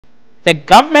The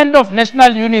government of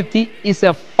national unity is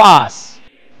a farce.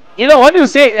 You know, when you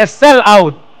say a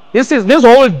sellout, this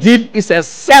whole deal is a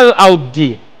sellout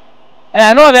deal. And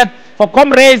I know that for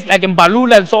comrades like in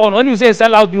Balula and so on, when you say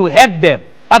sellout, you hate them.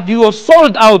 But you have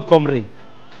sold out, comrade.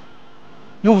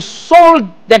 You've sold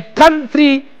the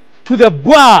country to the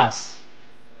bourgeois.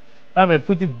 I may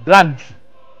put it bluntly.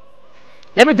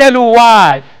 Let me tell you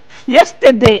why.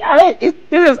 Yesterday,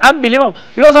 this is unbelievable.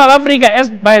 You know, South Africa, as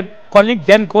my colleague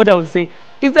Dan Koda would say,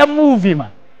 it's a movie,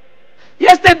 man.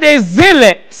 Yesterday,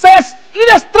 Zille says in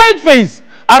a straight face,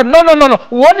 no.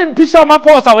 We won't impeach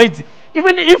Ramaphosa, wait.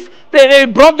 Even if they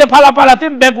brought the Pala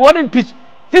thing back, we won't impeach.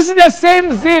 This is the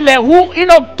same Zille who, in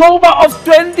October of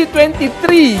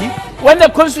 2023, when the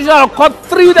Constitutional Court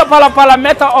threw the Pala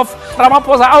matter of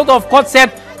Ramaphosa out of court,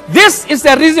 said, this is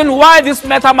the reason why this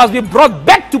matter must be brought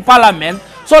back to Parliament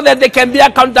so that there can be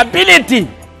accountability.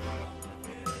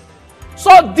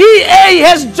 So DA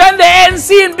has joined the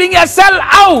ANC in being a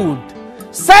sellout.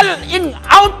 Selling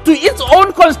out to its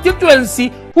own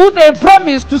constituency, who they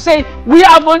promised to say, we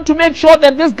are going to make sure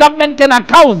that this government can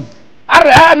account.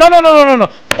 No.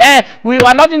 We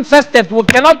are not interested. We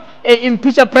cannot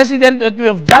impeach a president that we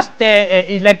have just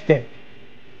elected.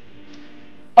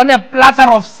 On a platter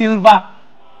of silver,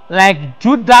 like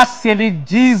Judas selling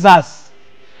Jesus,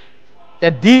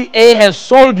 the DA has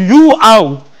sold you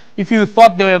out if you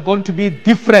thought they were going to be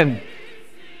different.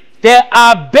 There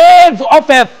are birds of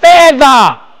a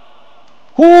feather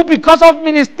who, because of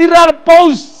ministerial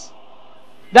posts,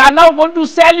 they are now going to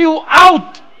sell you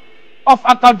out of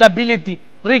accountability,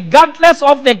 regardless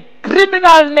of the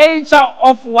criminal nature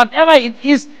of whatever it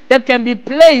is that can be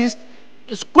placed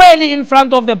squarely in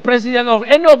front of the president or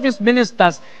any of his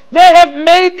ministers. They have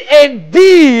made a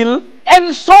deal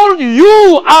and sold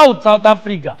you out, South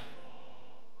Africa.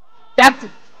 That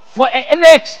for in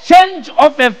exchange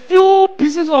of a few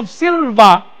pieces of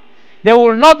silver, they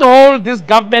will not hold this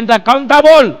government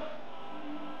accountable.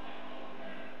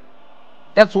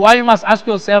 That's why you must ask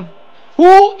yourself,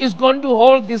 who is going to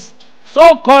hold this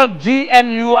so-called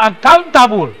GNU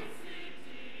accountable?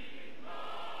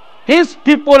 These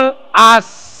people are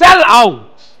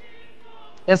sellouts.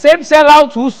 The same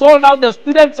sellouts who sold out the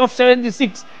students of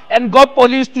 76 and got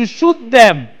police to shoot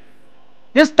them.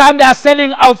 This time they are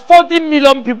selling out 14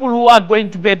 million people who are going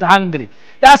to bed hungry.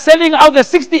 They are selling out the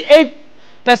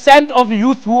 68% of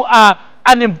youth who are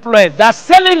unemployed. They are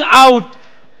selling out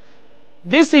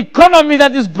this economy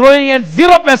that is growing at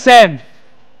 0%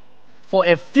 for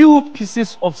a few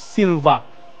pieces of silver.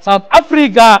 South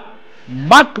Africa,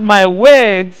 mark my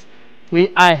words,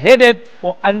 we are headed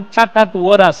for uncharted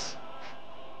waters.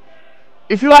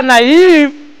 If you are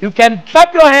naive, you can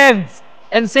clap your hands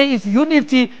and say it's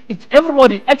unity, it's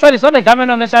everybody. Actually, it's not a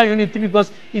government of national unity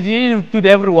because it didn't include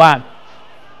everyone.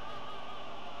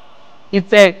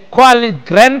 It's a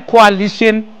grand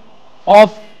coalition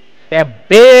of the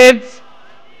birds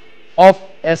of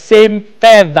a same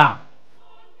feather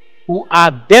who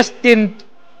are destined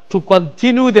to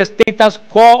continue the status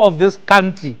quo of this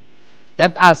country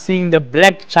that are seeing the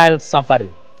black child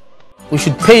suffering. We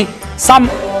should pay some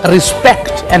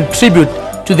respect and tribute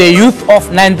to the youth of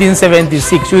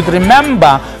 1976. You would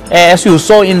remember, as you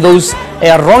saw in those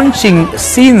raunching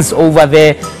scenes over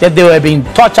there, that they were being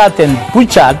tortured and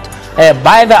butchered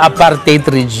by the apartheid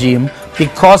regime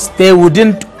because they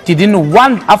didn't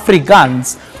want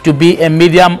Afrikaans to be a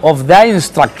medium of their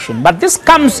instruction. But this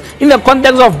comes in the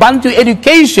context of Bantu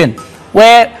education,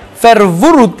 where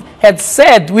Verwoerd had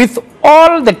said with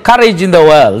all the courage in the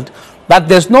world that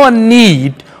there's no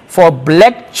need for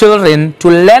black children to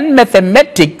learn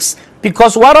mathematics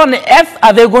because what on earth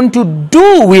are they going to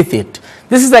do with it?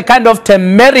 This is the kind of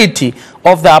temerity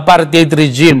of the apartheid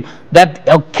regime that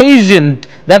occasioned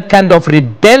that kind of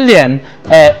rebellion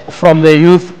from the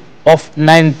youth of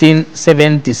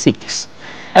 1976.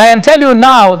 And I can tell you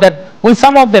now that with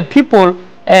some of the people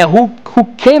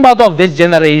who came out of this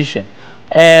generation,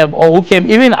 or who came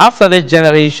even after that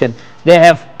generation, they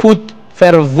have put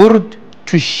Verwoerd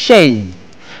to shame.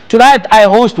 Tonight I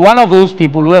host one of those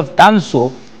people who have done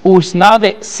so, who is now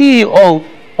the CEO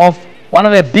of one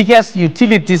of the biggest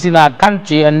utilities in our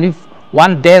country, and if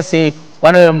one dare say,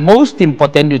 one of the most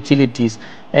important utilities.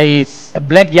 A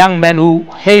black young man who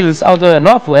hails out of the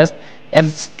Northwest and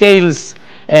scales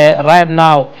right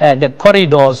now the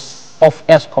corridors of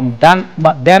Eskom.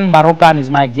 Dan Marokan is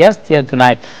my guest here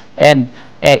tonight, and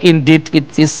indeed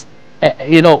it is,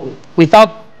 you know,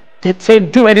 without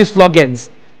saying too many slogans,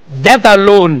 that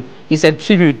alone is a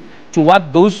tribute to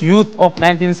what those youth of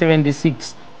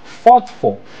 1976 fought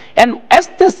for. And as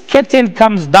this curtain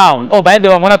comes down, oh, by the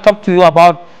way, I want to talk to you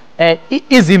about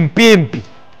Izimpimpi.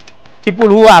 people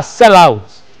who are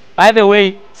sellouts. By the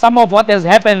way, some of what has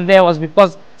happened there was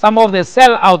because some of the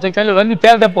sellouts actually, when you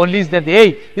tell the police that,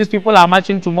 hey, these people are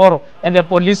marching tomorrow, and the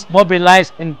police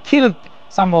mobilized and killed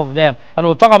some of them. And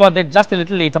we'll talk about that just a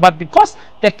little later. But because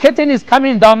the curtain is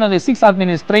coming down on the 6th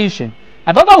administration,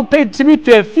 I thought I would pay tribute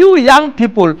to a few young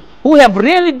people who have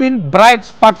really been bright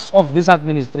sparks of this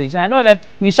administration. I know that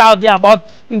we shout there about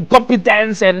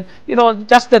incompetence and,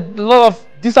 just a lot of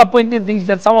disappointing things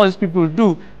that some of these people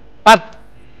do. But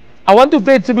I want to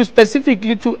pay tribute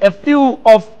specifically to a few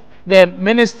of the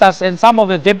ministers and some of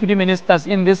the deputy ministers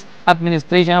in this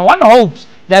administration. And one hopes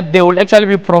that they will actually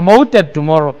be promoted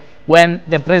tomorrow when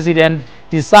the president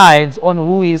decides on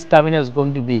who his cabinet is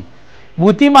going to be.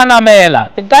 Buti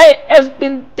Manamela, the guy has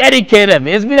been dedicated.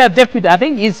 He's been a deputy. I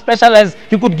think he's specialized.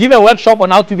 You could give a workshop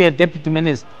on how to be a deputy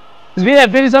minister. He's been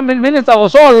a minister for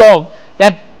so long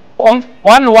that one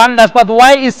wonders, but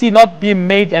why is he not being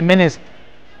made a minister?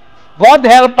 God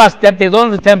help us that they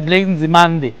don't return Blaine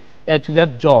Zimande to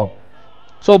that job.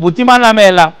 So Buti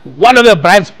Manamela, one of the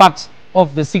bright sparks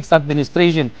of the 6th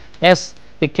administration, as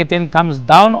the curtain comes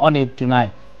down on it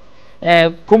tonight.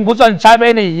 Kumbutso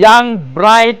Ntshavheni, young,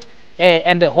 bright,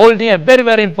 and holding a very,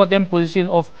 very important position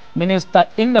of minister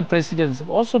in the presidency.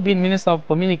 Also been minister of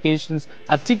communications,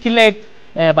 articulate,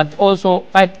 but also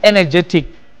quite energetic,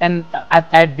 and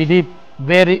I believe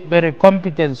very, very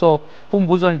competent. So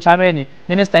Kumbutso Ntshavheni,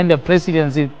 minister in the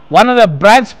presidency, one of the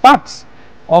bright sparks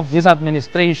of this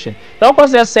administration. Now, of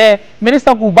course, there's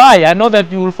Minister Kubaya. I know that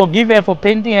you will forgive her for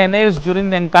painting her nails during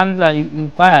the Nkandla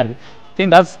inquiry. I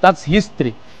think that's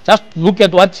history. Just look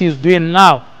at what she's doing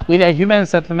now with a human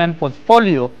settlement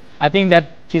portfolio. I think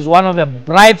that she's one of the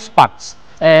bright sparks.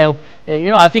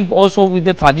 I think also with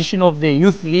the tradition of the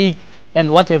youth league and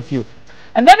what have you.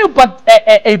 And then you put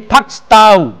a pack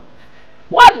star.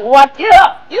 What?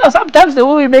 Sometimes the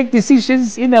way we make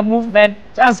decisions in a movement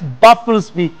just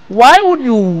baffles me. Why would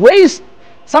you waste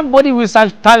somebody with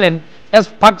such talent as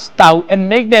Pak Stau and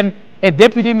make them a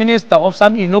deputy minister of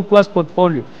some innocuous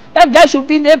portfolio? That guy should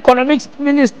be the economics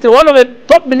minister, one of the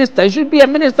top ministers. He should be a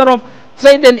minister of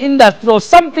trade and industry or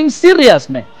something serious,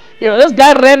 man. This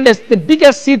guy ran the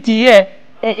biggest city here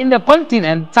in the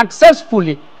continent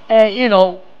successfully,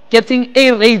 getting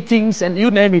A ratings and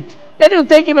you name it. Then you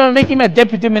take him and make him a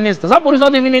deputy minister. Somebody's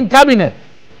not even in cabinet.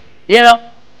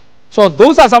 So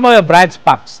those are some of the bright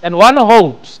sparks. And one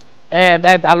hopes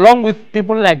that along with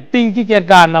people like Pinky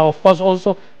Kekana, of course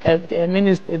also a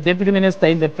deputy minister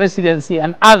in the presidency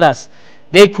and others,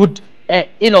 they could,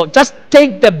 just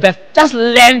take the best, just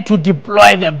learn to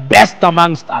deploy the best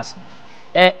amongst us.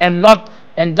 Not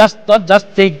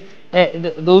just take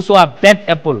those who are bad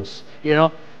apples,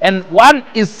 And one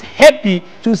is happy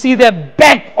to see the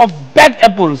back of bad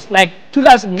apples like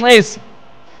Tulas Mlesi,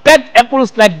 bad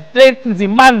apples like Blaine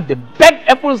Zimande, bad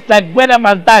apples like Gwena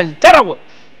Mantaj. Terrible.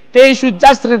 They should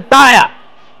just retire.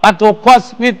 But of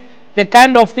course, with the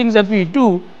kind of things that we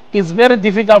do, it's very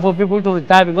difficult for people to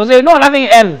retire because they know nothing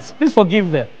else. Please forgive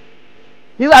them.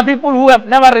 These are people who have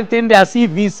never retained their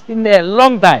CVs in a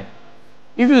long time.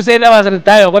 If you say they must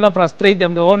retire, you're going to frustrate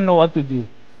them. They won't know what to do.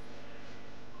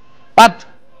 But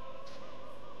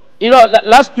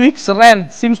last week's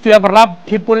rant seems to have rubbed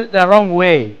people the wrong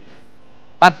way.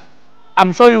 But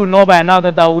I'm sure you know by now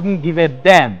that I wouldn't give a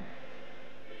damn.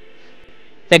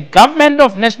 The government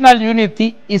of national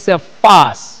unity is a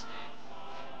farce.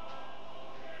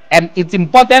 And it's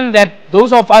important that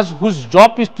those of us whose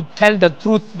job is to tell the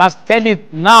truth must tell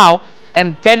it now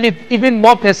and tell it even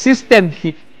more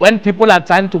persistently when people are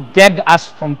trying to gag us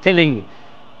from telling it.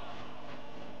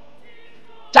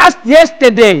 Just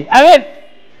yesterday,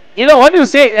 when you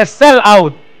say a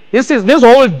sellout, this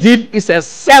whole deal is a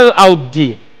sellout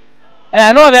deal. And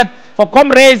I know that for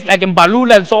comrades like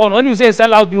Mbalula and so on, when you say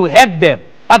sellout, you hate them.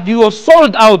 But you have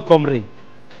sold out, comrade.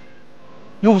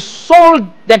 You've sold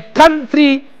the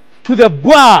country to the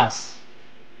bourgeois.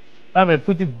 Let me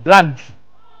put it bluntly.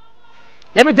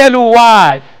 Let me tell you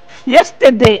why.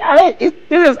 Yesterday, this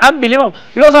is unbelievable.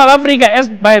 South Africa, as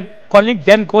my colleague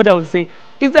Dan Koda would say,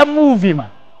 it's a movie, man.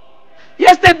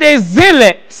 Yesterday,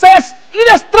 Zille says in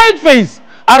a straight face,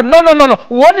 no.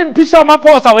 We won't impeach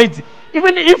Ramaphosa, wait.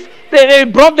 Even if they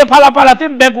brought the Pala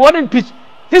thing back, we won't impeach.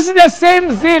 This is the same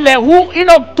Zille who in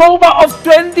October of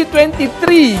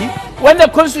 2023, when the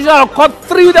Constitutional Court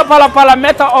threw the Pala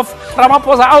matter of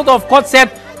Ramaphosa out of court,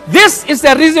 said, this is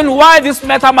the reason why this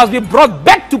matter must be brought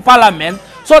back to Parliament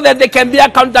so that there can be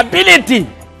accountability.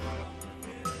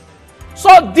 So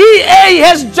DA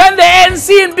has joined the ANC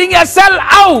in being a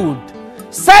sellout.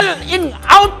 Selling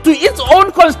out to its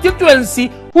own constituency,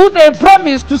 who they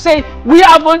promised to say, we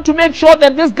are going to make sure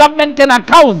that this government can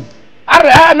account.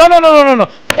 No, no, no, no, no, no.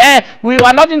 We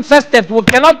are not interested. We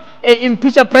cannot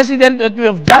impeach a president that we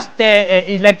have just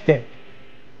elected.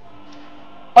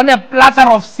 On a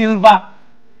platter of silver,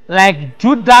 like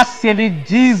Judas selling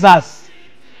Jesus.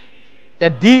 The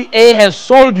DA has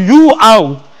sold you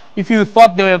out if you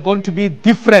thought they were going to be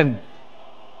different.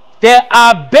 There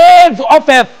are birds of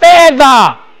a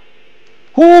feather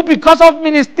who, because of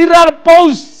ministerial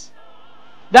posts,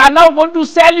 they are now going to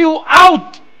sell you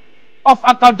out of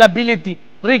accountability,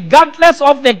 regardless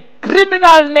of the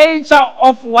criminal nature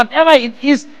of whatever it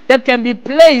is that can be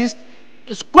placed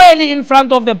squarely in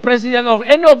front of the president or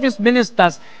any of his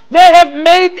ministers. They have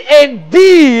made a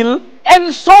deal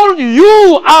and sold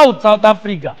you out, South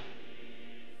Africa.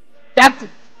 That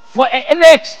for in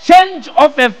exchange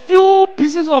of a few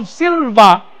pieces of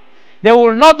silver, they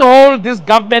will not hold this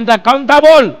government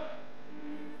accountable.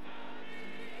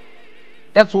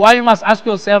 That's why you must ask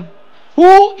yourself,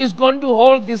 who is going to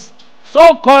hold this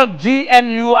so-called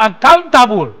GNU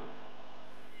accountable?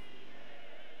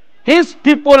 His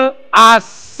people are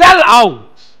sellouts.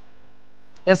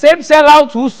 The same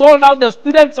sellouts who sold out the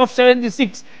students of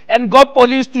 76 and got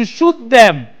police to shoot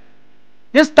them.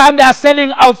 This time they are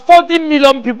selling out 14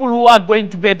 million people who are going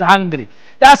to bed hungry.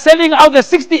 They are selling out the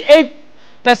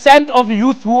 68% of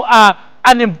youth who are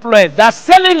unemployed. They are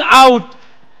selling out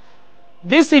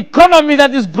this economy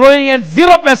that is growing at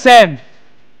 0%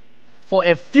 for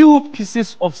a few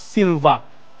pieces of silver.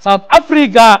 South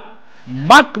Africa,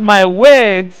 mark my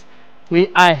words, we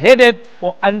are headed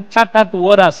for uncharted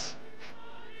waters.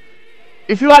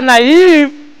 If you are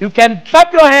naive, you can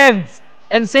clap your hands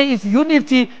and say it's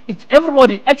unity, it's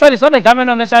everybody. Actually, it's not a government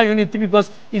of national unity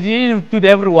because it didn't include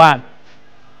everyone.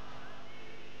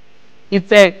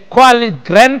 It's a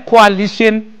grand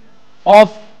coalition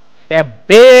of the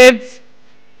birds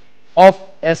of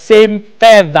a same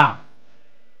feather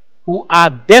who are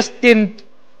destined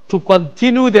to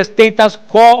continue the status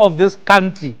quo of this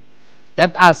country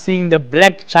that are seeing the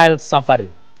black child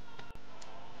suffering.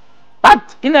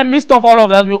 But in the midst of all of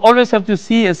that, we always have to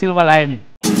see a silver lining.